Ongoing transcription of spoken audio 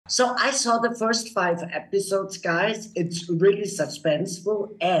So I saw the first 5 episodes, guys. It's really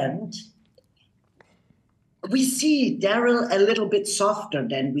suspenseful, and we see Daryl a little bit softer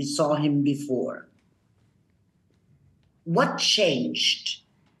than we saw him before. What changed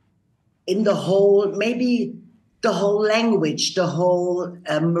in the whole, maybe the whole language, the whole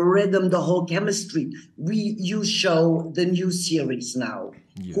rhythm, the whole chemistry? You show the new series now.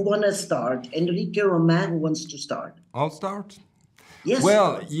 Yeah. Who want to start? Eriq Romain, who wants to start? I'll start. Yes.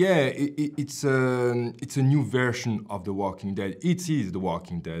 Well, yeah, it's a new version of The Walking Dead. It is The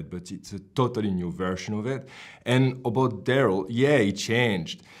Walking Dead, but it's a totally new version of it. And about Daryl, yeah, it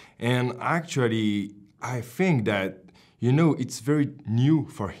changed. And actually, I think that, you know, it's very new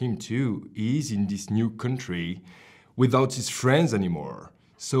for him too. He is in this new country without his friends anymore.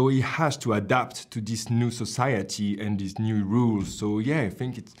 So he has to adapt to this new society and these new rules. So yeah, I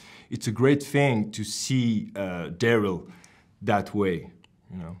think it's a great thing to see Daryl that way,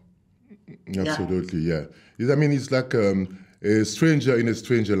 you know. Absolutely, yeah. I mean, it's like a stranger in a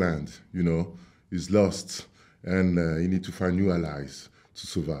stranger land, you know. He's lost, and you need to find new allies to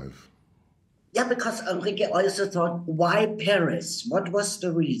survive. Yeah, because Eriq also thought, why Paris? What was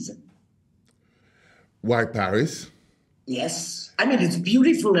the reason? Why Paris? Yes. I mean, it's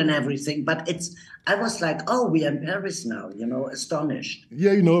beautiful and everything, but I was like, oh, we are in Paris now, you know, astonished.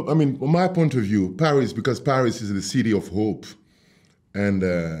 Yeah, you know, I mean, from my point of view, Paris, because Paris is the city of hope. And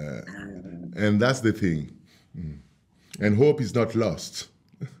that's the thing. And hope is not lost.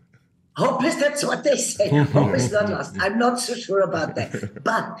 Hope is, that's what they say. Hope is not lost. I'm not so sure about that.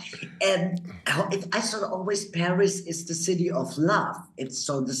 But I thought always Paris is the city of love. It's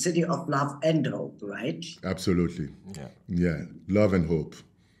so the city of love and hope, right? Absolutely. Yeah, love and hope.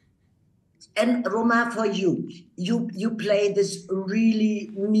 And Romain, for you play this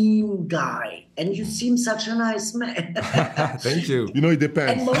really mean guy, and you seem such a nice man. Thank you. You know, it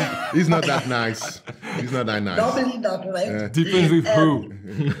depends. He's not that nice. He's not that nice. Normally not, right? Depends with who.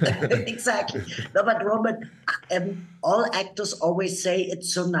 Exactly. No, but Roman, all actors always say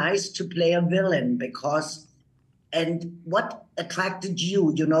it's so nice to play a villain because, and what attracted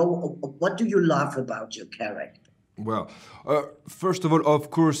you, you know, what do you love about your character? Well, first of all,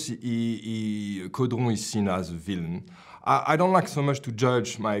 of course, Caudron is seen as a villain. I don't like so much to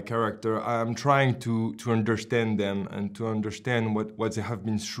judge my character. I'm trying to understand them and to understand what they have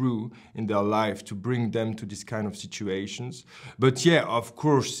been through in their life to bring them to this kind of situations. But yeah, of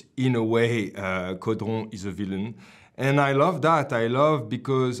course, in a way, Caudron is a villain. And I love that. I love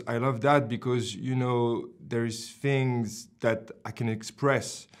that because, you know, there is things that I can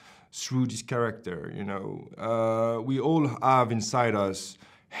express through this character, you know. We all have inside us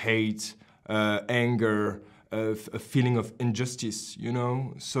hate, anger, a feeling of injustice, you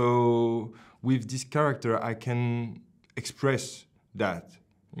know. So with this character, I can express that,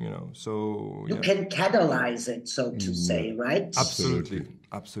 you know. So you can catalyze it, so to say, right? Absolutely,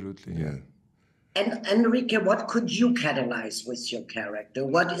 absolutely, yeah. And Eriq, what could you catalyze with your character?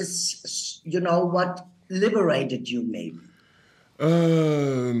 What is, you know, what liberated you, maybe?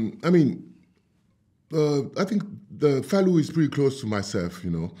 I mean, I think the Falou is pretty close to myself, you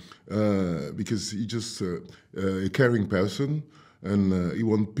know, because he's just a caring person, and he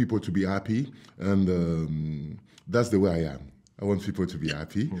wants people to be happy, and that's the way I am. I want people to be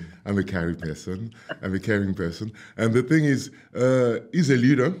happy. I'm a caring person. And the thing is, he's a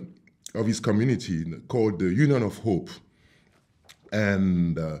leader of his community called the Union of Hope.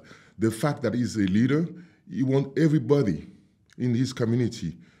 And the fact that he's a leader, he wants everybody in his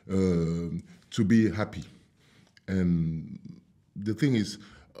community to be happy. And the thing is,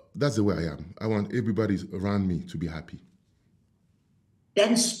 that's the way I am. I want everybody around me to be happy.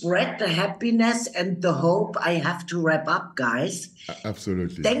 Then spread the happiness and the hope. I have to wrap up, guys.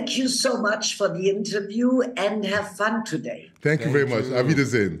 Absolutely. Thank you so much for the interview and have fun today. Thank you very much. Auf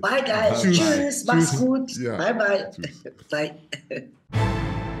Wiedersehen. Bye, guys. Tschüss. Mach's gut. Ja. Bye-bye. Bye.